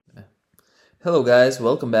Hello, guys,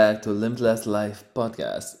 welcome back to Limitless Life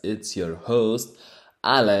Podcast. It's your host,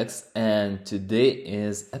 Alex, and today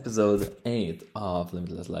is episode 8 of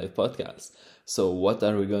Limitless Life Podcast. So, what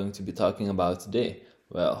are we going to be talking about today?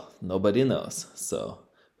 Well, nobody knows. So,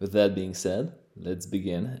 with that being said, let's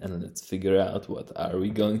begin and let's figure out what are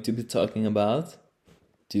we going to be talking about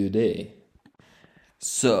today.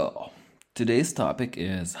 So, today's topic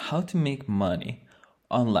is how to make money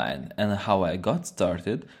online and how I got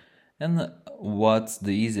started and what's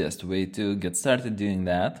the easiest way to get started doing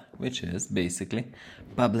that, which is basically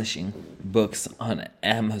publishing books on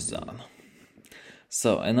Amazon.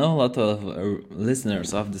 So, I know a lot of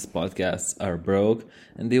listeners of this podcast are broke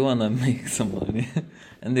and they want to make some money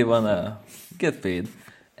and they want to get paid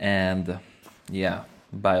and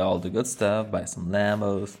buy all the good stuff, buy some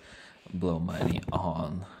Lambos, blow money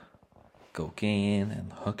on cocaine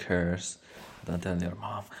and hookers. Don't tell your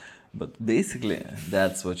mom. But basically,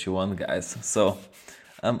 that's what you want, guys. So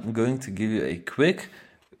I'm going to give you a quick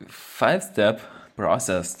 5-step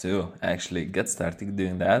process to actually get started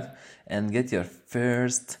doing that and get your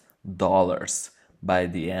first dollars by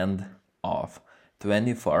the end of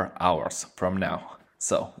 24 hours from now.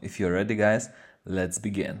 So if you're ready, guys, let's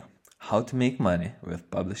begin. How to make money with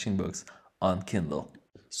publishing books on Kindle.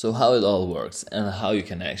 So how it all works and how you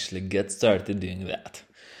can actually get started doing that.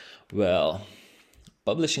 Well,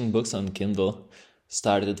 publishing books on Kindle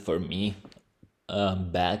started for me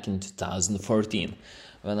back in 2014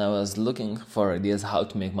 when I was looking for ideas how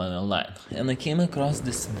to make money online. And I came across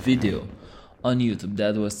this video on YouTube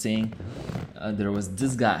that was saying there was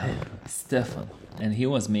this guy, Stefan, and he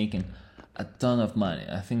was making a ton of money.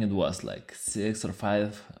 I think it was like $6 or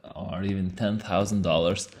 $5 or even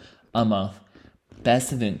 $10,000 a month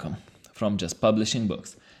passive income from just publishing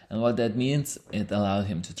books. And what that means, it allowed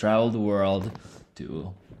him to travel the world,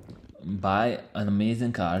 to buy an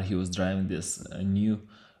amazing car. He was driving this new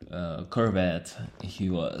Corvette. He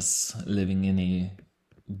was living in a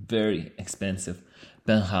very expensive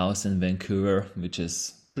penthouse in Vancouver, which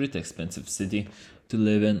is pretty expensive city to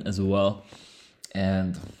live in as well.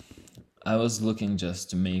 And I was looking just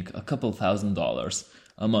to make a couple $1,000s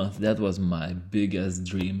a month. That was my biggest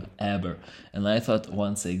dream ever. And I thought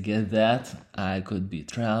once I get that, I could be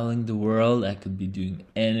traveling the world, I could be doing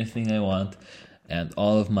anything I want, and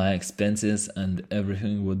all of my expenses and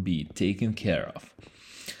everything would be taken care of.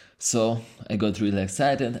 So I got really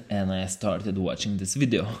excited and I started watching this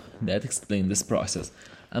video that explained this process.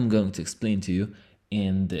 I'm going to explain to you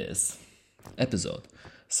in this episode.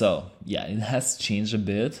 So yeah, it has changed a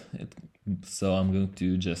bit. So I'm going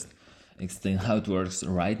to just explain how it works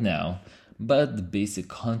right now, but the basic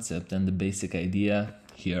concept and the basic idea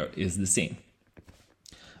here is the same.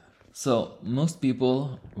 So most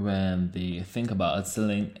people, when they think about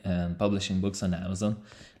selling and publishing books on Amazon,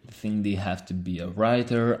 they think they have to be a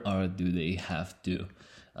writer, or do they have to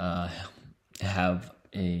have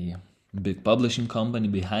a big publishing company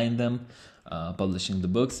behind them publishing the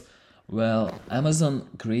books. Well, Amazon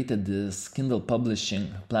created this Kindle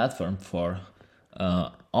publishing platform for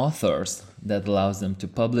authors that allows them to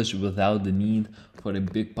publish without the need for a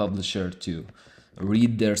big publisher to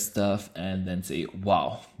read their stuff and then say,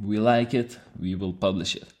 wow, we like it, we will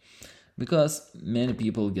publish it. Because many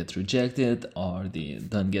people get rejected or they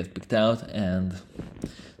don't get picked out, and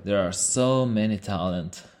there are so many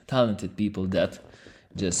talented people that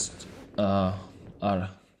just are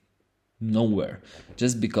nowhere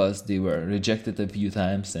just because they were rejected a few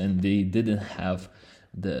times and they didn't have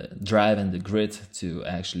the drive and the grit to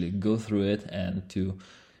actually go through it and to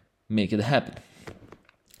make it happen.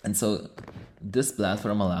 And so this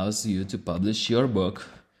platform allows you to publish your book,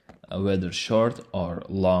 whether short or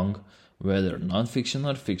long, whether non-fiction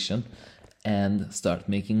or fiction, and start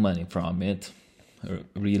making money from it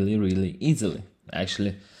really, really easily.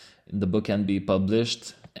 Actually, the book can be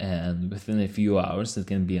published and within a few hours it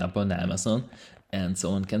can be up on Amazon and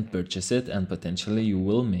someone can purchase it and potentially you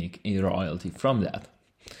will make a royalty from that.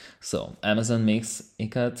 So Amazon makes a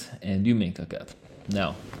cut and you make a cut.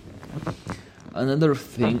 Now, another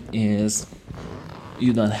thing is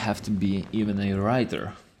you don't have to be even a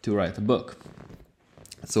writer to write a book.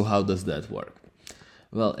 So how does that work?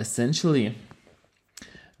 Well, essentially,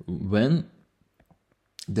 when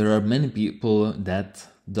there are many people that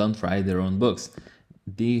don't write their own books,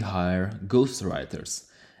 they hire ghostwriters.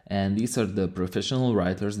 And these are the professional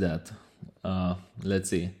writers that,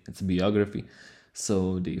 let's say it's a biography.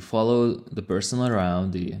 So they follow the person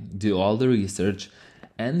around, they do all the research,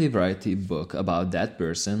 and they write a book about that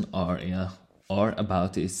person or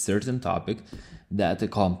about a certain topic that a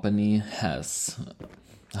company has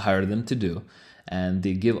hired them to do. And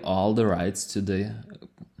they give all the rights to the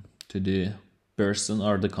person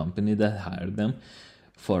or the company that hired them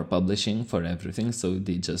for publishing, for everything. So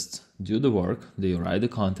they just do the work, they write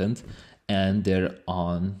the content, and they're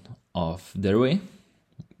on off their way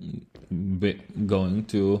going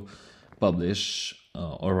to publish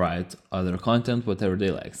or write other content, whatever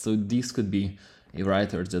they like. So these could be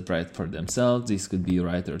writers that write for themselves, these could be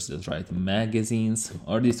writers that write magazines,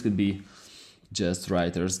 or these could be just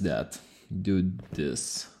writers that do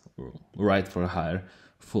this, write for hire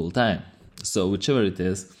full time. So whichever it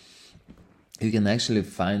is, you can actually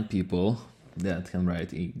find people that can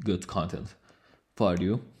write a good content for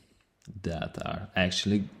you that are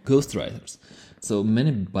actually ghostwriters. So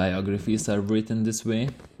many biographies are written this way.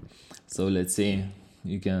 So let's say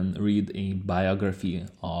you can read a biography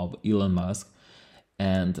of Elon Musk,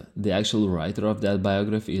 and the actual writer of that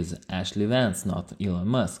biography is Ashley Vance, not Elon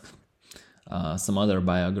Musk. Some other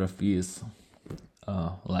biographies,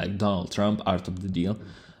 like Donald Trump, Art of the Deal,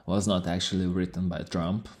 was not actually written by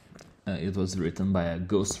Trump. It was written by a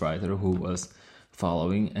ghostwriter who was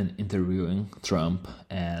following and interviewing Trump,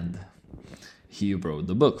 and he wrote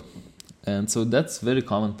the book. And so that's very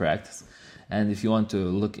common practice. And if you want to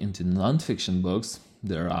look into non-fiction books,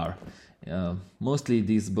 there are mostly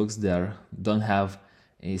these books that don't have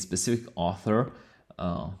a specific author.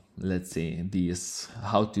 Let's say these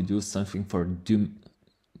how to do something for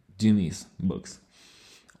dummies books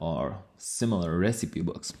or similar recipe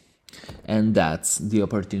books. And that's the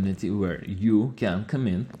opportunity where you can come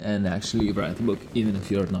in and actually write a book, even if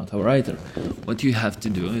you're not a writer. What you have to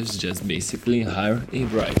do is just basically hire a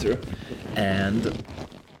writer and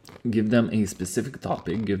give them a specific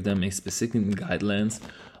topic, give them a specific guidelines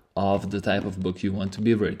of the type of book you want to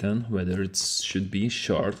be written, whether it should be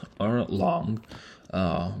short or long,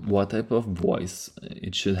 what type of voice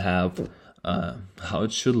it should have, how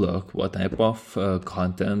it should look, what type of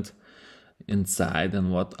content inside,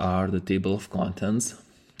 and what are the table of contents,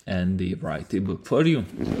 and they write a book for you.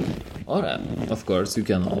 Or of course you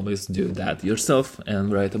can always do that yourself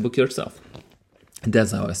and write a book yourself.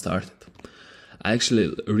 That's how I started. I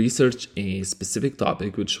actually researched a specific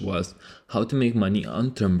topic, which was how to make money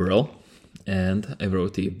on Tumblr, and I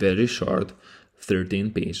wrote a very short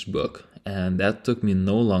 13-page book, and that took me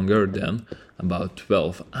no longer than about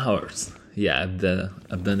 12 hours. Yeah,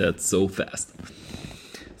 I've done that so fast.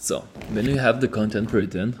 So when you have the content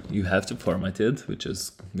written, you have to format it,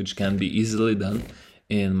 which can be easily done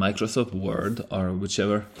in Microsoft Word or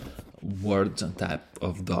whichever Word type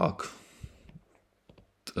of doc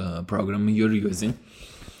program you're using.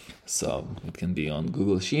 So it can be on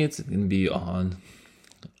Google Sheets, it can be on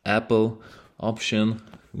Apple Option,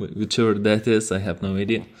 whichever that is, I have no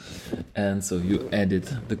idea. And so you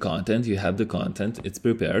edit the content, you have the content, it's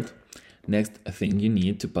prepared. Next thing you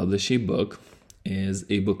need to publish a book is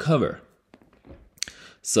a book cover.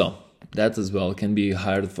 So that as well can be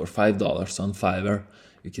hired for $5 on Fiverr.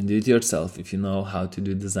 You can do it yourself if you know how to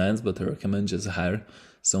do designs, but I recommend just hire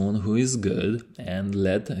someone who is good and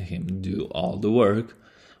let him do all the work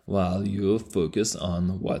while you focus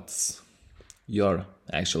on what's your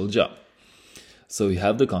actual job. So you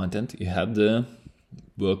have the content, you have the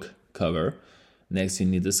book cover. Next you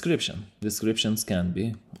need description. Descriptions can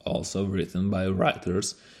be also written by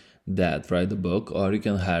writers that write the book, or you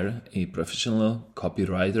can hire a professional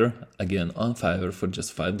copywriter, again on Fiverr for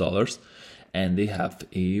just $5, and they have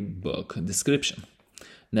a book description.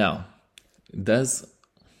 Now, that's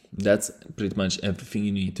pretty much everything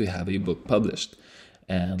you need to have a book published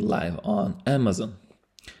and live on Amazon.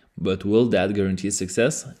 But will that guarantee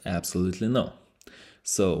success? Absolutely no.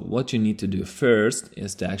 So what you need to do first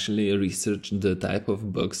is to actually research the type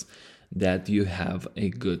of books that you have a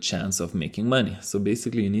good chance of making money. So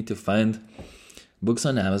basically you need to find books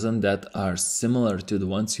on Amazon that are similar to the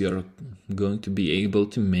ones you're going to be able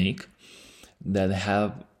to make, that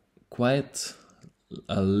have quite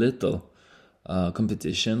a little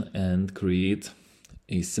competition, and create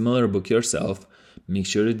a similar book yourself. Make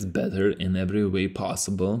sure it's better in every way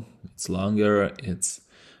possible. It's longer, it's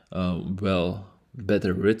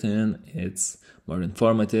better written, it's more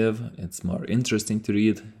informative, it's more interesting to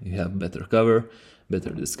read, you have better cover, better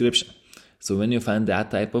description. So when you find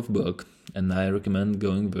that type of book, and I recommend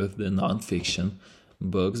going with the non-fiction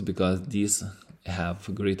books because these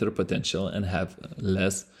have greater potential and have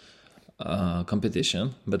less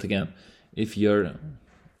competition. But again, if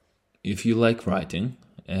you like writing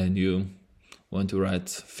and you want to write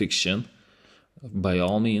fiction, by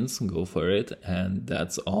all means go for it, and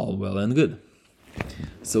that's all well and good.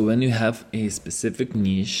 So when you have a specific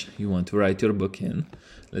niche you want to write your book in,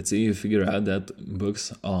 let's say you figure out that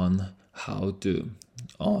books on paleo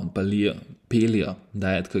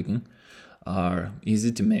diet cooking are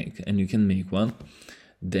easy to make and you can make one,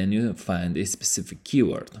 then you find a specific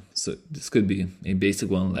keyword. So this could be a basic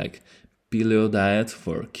one like paleo diet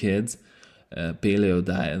for kids, paleo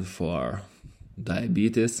diet for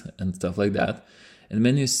diabetes and stuff like that. And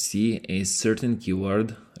when you see a certain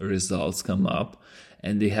keyword results come up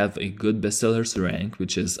and they have a good bestsellers rank,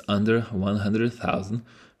 which is under 100,000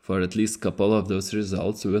 for at least a couple of those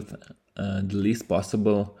results with the least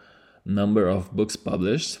possible number of books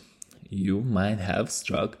published, you might have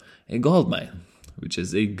struck a gold mine, which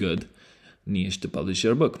is a good niche to publish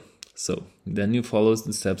your book. So then you follow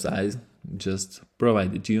the steps I just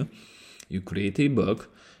provided you. You create a book,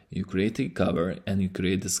 you create a cover, and you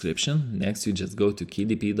create a description. Next, you just go to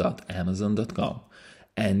kdp.amazon.com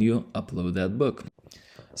and you upload that book.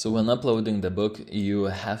 So when uploading the book, you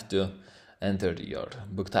have to enter your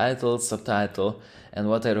book title, subtitle, and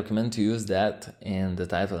what I recommend to use that in the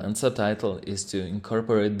title and subtitle is to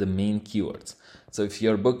incorporate the main keywords. So if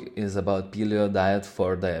your book is about paleo diet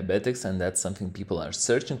for diabetics and that's something people are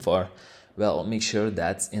searching for, well, make sure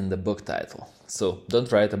that's in the book title. So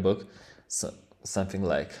don't write a book, something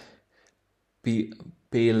like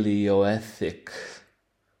paleoethic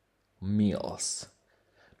meals,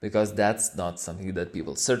 because that's not something that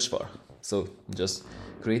people search for. So just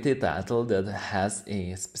create a title that has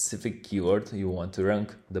a specific keyword you want to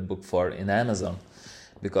rank the book for in Amazon.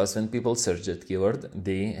 Because when people search that keyword,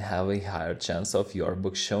 they have a higher chance of your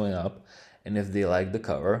book showing up. And if they like the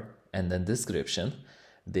cover and the description,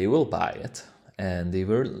 they will buy it and they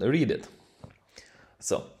will read it.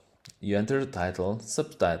 So you enter title,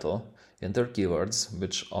 subtitle, you enter keywords,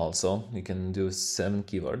 which also you can do 7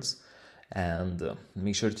 keywords. And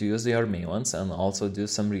make sure to use your main ones and also do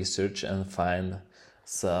some research and find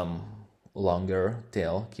some longer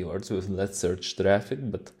tail keywords with less search traffic,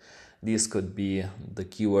 but these could be the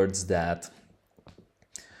keywords that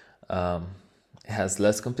has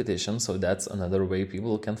less competition, so that's another way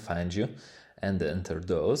people can find you and enter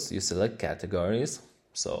those. You select categories,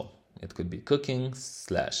 so it could be cooking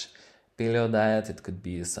 / paleo diet, it could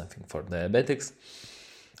be something for diabetics.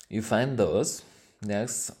 You find those.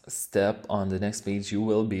 Next step, on the next page, you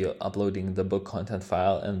will be uploading the book content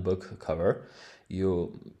file and book cover.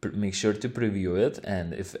 You make sure to preview it,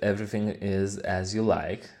 and if everything is as you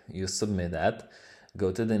like, you submit that.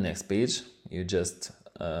 Go to the next page. You just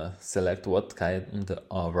select what kind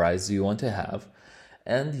of price you want to have,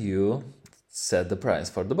 and you set the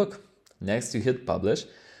price for the book. Next, you hit publish,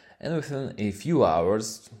 and within a few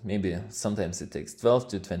hours, maybe sometimes it takes 12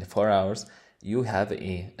 to 24 hours, you have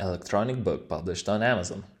an electronic book published on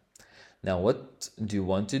Amazon. Now, what do you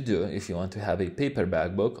want to do if you want to have a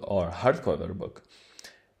paperback book or hardcover book?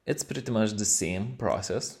 It's pretty much the same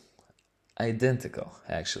process, identical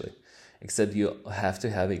actually, except you have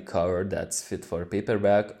to have a cover that's fit for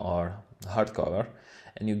paperback or hardcover,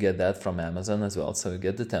 and you get that from Amazon as well. So you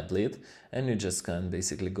get the template, and you just can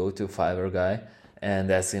basically go to Fiverr guy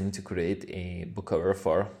and ask him to create a book cover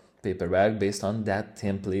for paperback based on that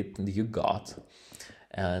template you got,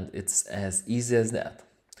 and it's as easy as that.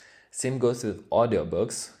 Same goes with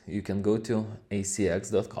audiobooks. You can go to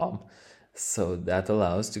acx.com, so that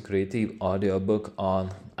allows to create an audiobook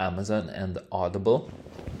on Amazon and Audible,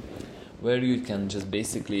 where you can just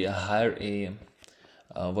basically hire a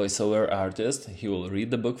voiceover artist. He will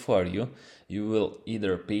read the book for you. You will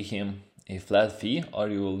either pay him a flat fee or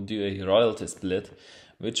you will do a royalty split,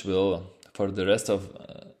 which will, for the rest of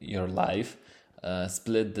your life,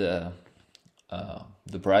 split the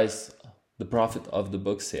price, the profit of the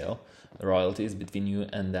book sale, royalties between you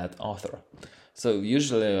and that author. So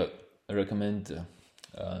usually I recommend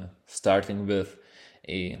starting with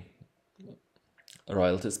a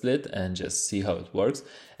royalty split and just see how it works.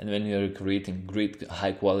 And when you're creating great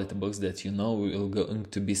high quality books that you know will going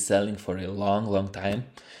to be selling for a long time,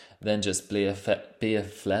 then just pay a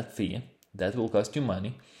flat fee. That will cost you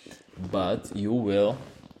money, but you will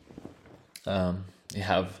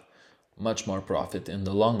have much more profit in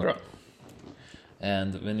the long run.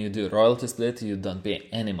 And when you do royalty split, you don't pay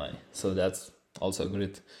any money. So that's also a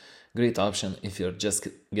great option if you're just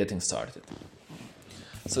getting started.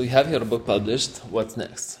 So you have your book published. What's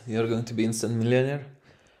next? You're going to be instant millionaire?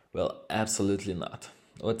 Well, absolutely not.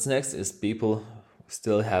 What's next is people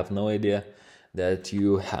still have no idea that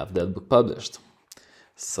you have that book published.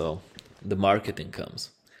 So the marketing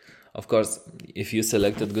comes. Of course, if you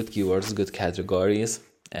selected good keywords, good categories,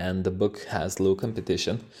 and the book has low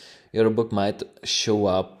competition, your book might show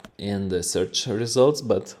up in the search results,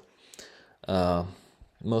 but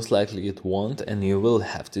most likely it won't, and you will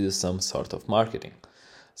have to do some sort of marketing.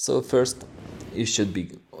 So first, you should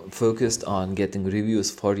be focused on getting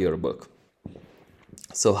reviews for your book.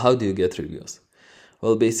 So how do you get reviews?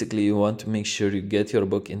 Well, basically, you want to make sure you get your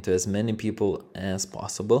book into as many people as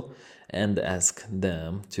possible and ask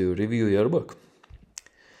them to review your book.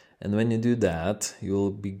 And when you do that,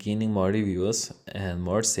 you'll be gaining more reviews and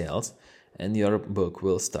more sales, and your book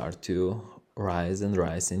will start to rise and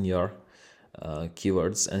rise in your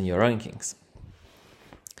keywords and your rankings.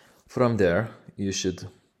 From there, you should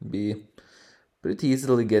be pretty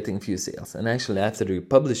easily getting few sales. And actually, after you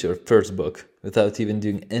publish your first book without even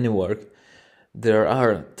doing any work, there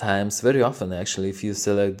are times, very often actually, if you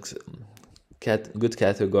select good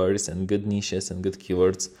categories and good niches and good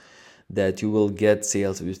keywords, that you will get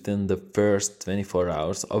sales within the first 24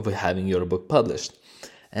 hours of having your book published.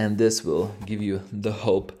 And this will give you the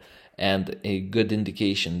hope and a good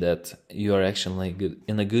indication that you are actually good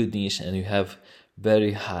in a good niche and you have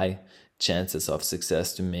very high chances of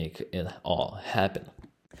success to make it all happen.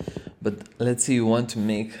 But let's say you want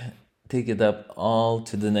to take it up all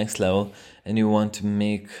to the next level and you want to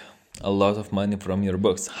make a lot of money from your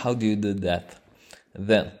books. How do you do that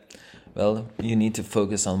then? Well, you need to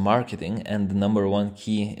focus on marketing, and the number one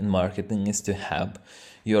key in marketing is to have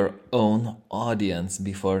your own audience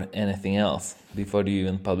before anything else, before you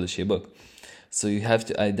even publish a book. So you have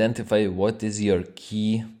to identify what is your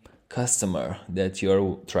key customer that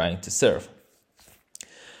you're trying to serve.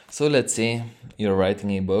 So let's say you're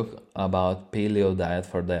writing a book about paleo diet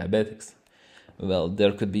for diabetics. Well,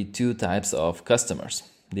 there could be two types of customers.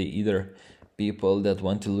 They either people that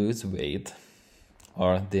want to lose weight,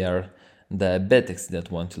 or they are diabetics that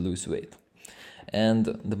want to lose weight. And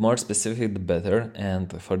the more specific, the better.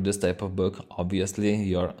 And for this type of book, obviously,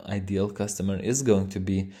 your ideal customer is going to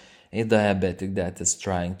be a diabetic that is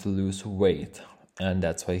trying to lose weight. And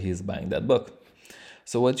that's why he's buying that book.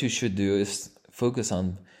 So what you should do is focus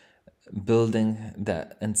on building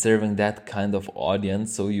that and serving that kind of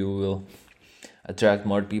audience, so you will attract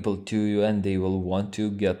more people to you and they will want to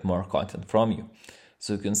get more content from you.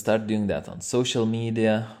 So you can start doing that on social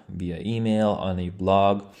media, via email, on a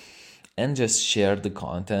blog, and just share the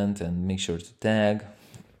content and make sure to tag.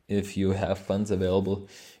 If you have funds available,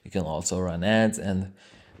 you can also run ads and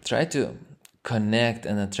try to connect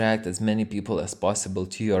and attract as many people as possible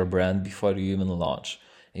to your brand before you even launch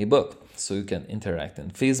a book. So you can interact in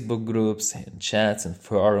Facebook groups, in chats, and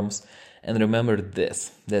forums. And remember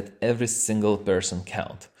this, that every single person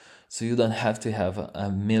counts. So you don't have to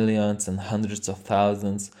have millions and hundreds of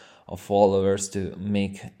thousands of followers to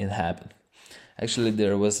make it happen. Actually,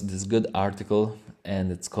 there was this good article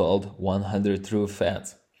and it's called 100 True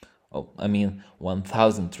Fans.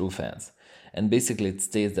 1,000 True Fans. And basically it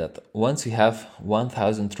states that once you have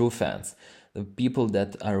 1,000 true fans, the people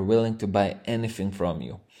that are willing to buy anything from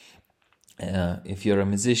you. If you're a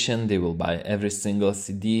musician, they will buy every single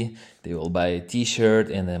CD, they will buy a t-shirt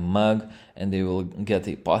and a mug, and they will get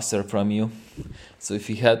a poster from you. So if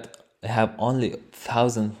you have only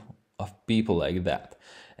 1,000 of people like that,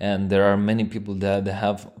 and there are many people that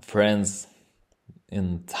have friends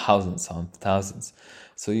in thousands on thousands.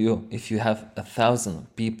 So if you have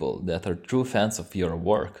 1,000 people that are true fans of your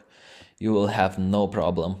work, you will have no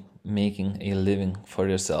problem making a living for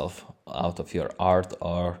yourself out of your art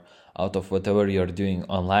or out of whatever you're doing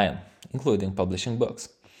online, including publishing books.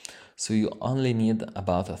 So you only need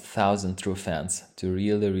about 1,000 true fans to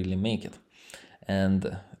really make it.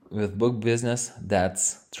 And with book business,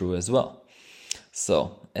 that's true as well.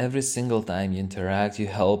 So every single time you interact, you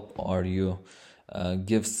help, or you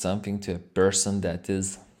give something to a person that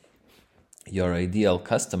is your ideal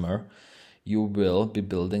customer, you will be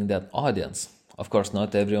building that audience. Of course,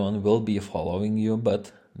 not everyone will be following you,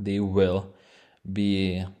 but they will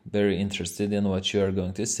be very interested in what you are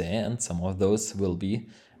going to say, and some of those will be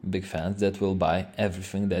big fans that will buy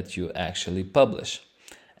everything that you actually publish.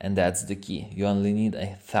 And that's the key. You only need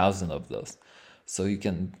 1,000 of those. So you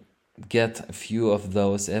can get a few of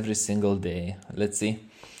those every single day. Let's see,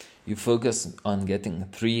 you focus on getting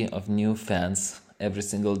 3 of new fans every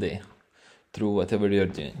single day through whatever you're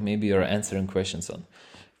doing. Maybe you're answering questions on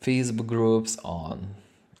Facebook groups, on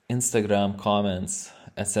Instagram comments,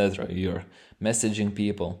 etc. You're messaging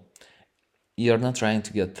people. You're not trying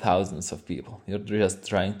to get thousands of people. You're just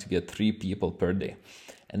trying to get 3 people per day.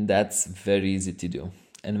 And that's very easy to do.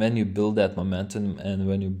 And when you build that momentum, and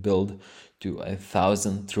when you build to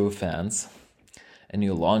 1,000 true fans, and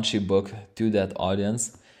you launch a book to that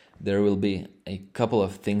audience, there will be a couple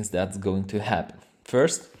of things that's going to happen.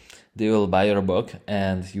 First, they will buy your book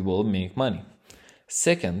and you will make money.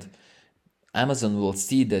 Second, Amazon will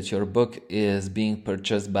see that your book is being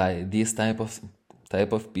purchased by these type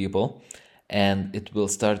of people, and it will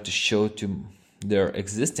start to show to their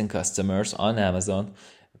existing customers on Amazon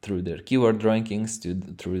through their keyword rankings,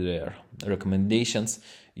 through their recommendations,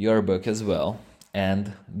 your book as well.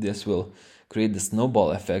 And this will create the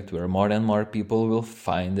snowball effect where more and more people will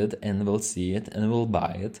find it and will see it and will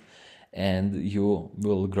buy it, and you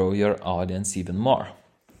will grow your audience even more.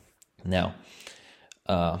 Now,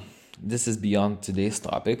 this is beyond today's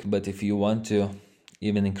topic, but if you want to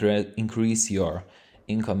even increase your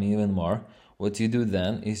income even more, what you do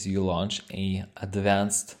then is you launch a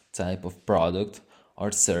advanced type of product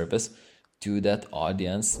or service to that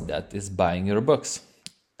audience that is buying your books.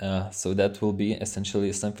 So that will be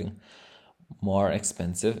essentially something more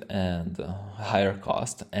expensive and higher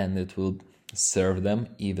cost, and it will serve them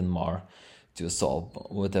even more to solve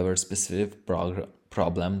whatever specific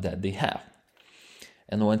problem that they have.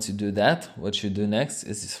 And once you do that, what you do next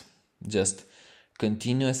is just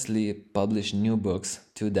continuously publish new books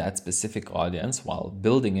to that specific audience while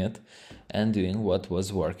building it and doing what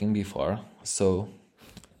was working before. So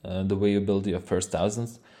the way you build your first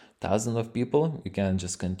thousands of people, you can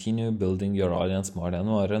just continue building your audience more and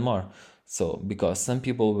more and more. So because some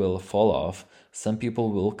people will fall off, some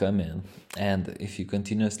people will come in, and if you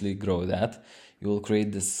continuously grow that, you will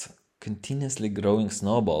create this continuously growing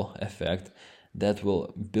snowball effect that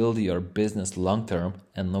will build your business long term.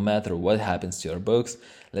 And no matter what happens to your books,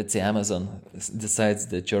 let's say Amazon decides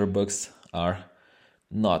that your books are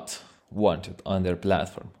not wanted on their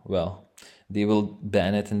platform, well, they will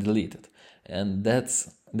ban it and delete it, and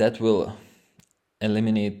that will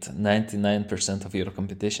eliminate 99% of your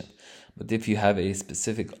competition. But if you have a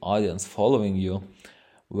specific audience following you,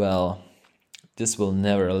 well, this will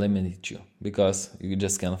never eliminate you, because you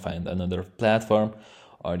just can find another platform,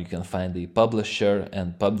 or you can find a publisher,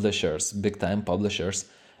 and publishers, big time publishers,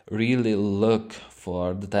 really look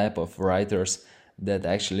for the type of writers that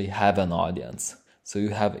actually have an audience. So you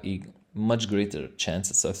have a much greater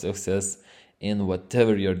chances of success in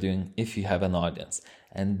whatever you're doing if you have an audience.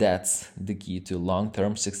 And that's the key to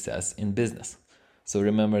long-term success in business. So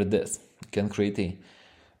remember this: you can create a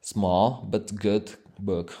small but good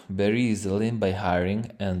book very easily by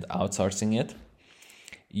hiring and outsourcing it.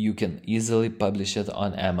 You can easily publish it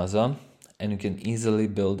on Amazon, and you can easily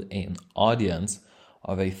build an audience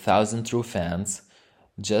of 1,000 true fans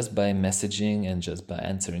just by messaging and just by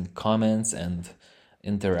answering comments and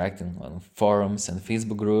interacting on forums and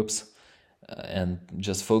Facebook groups, and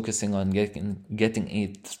just focusing on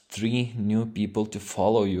getting 3 new people to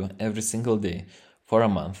follow you every single day for a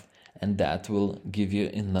month. And that will give you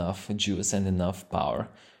enough juice and enough power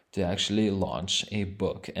to actually launch a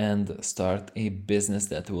book and start a business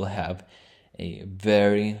that will have a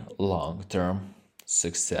very long-term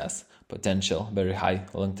success potential, very high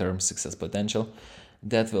long-term success potential,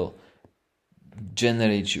 that will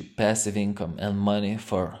generate you passive income and money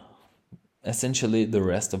for essentially the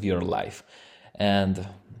rest of your life. And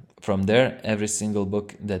from there, every single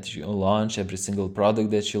book that you launch, every single product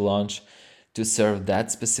that you launch to serve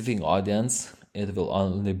that specific audience, it will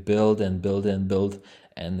only build and build and build,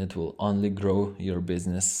 and it will only grow your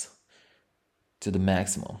business to the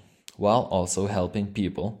maximum, while also helping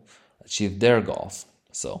people achieve their goals.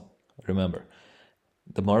 So remember,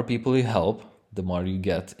 the more people you help, the more you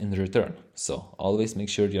get in return. So always make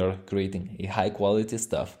sure you're creating a high quality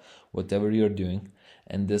stuff, whatever you're doing,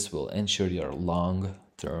 and this will ensure your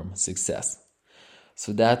long-term success.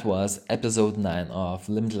 So that was episode 9 of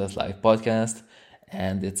Limitless Life podcast,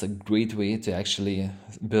 and it's a great way to actually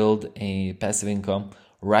build a passive income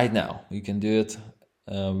right now. You can do it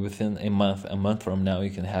within a month. A month from now, you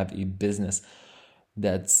can have a business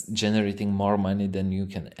that's generating more money than you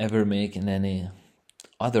can ever make in any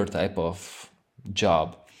other type of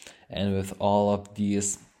job. And with all of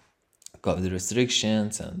these COVID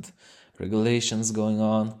restrictions and regulations going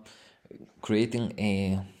on, creating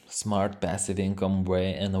a smart passive income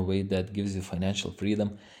way and a way that gives you financial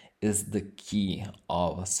freedom is the key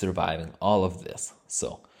of surviving all of this.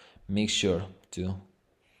 So make sure to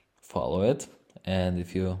follow it, and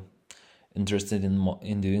if you're interested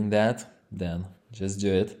in doing that, then just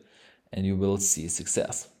do it and you will see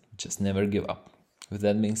success. Just never give up. With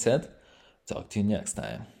that being said, talk to you next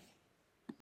time.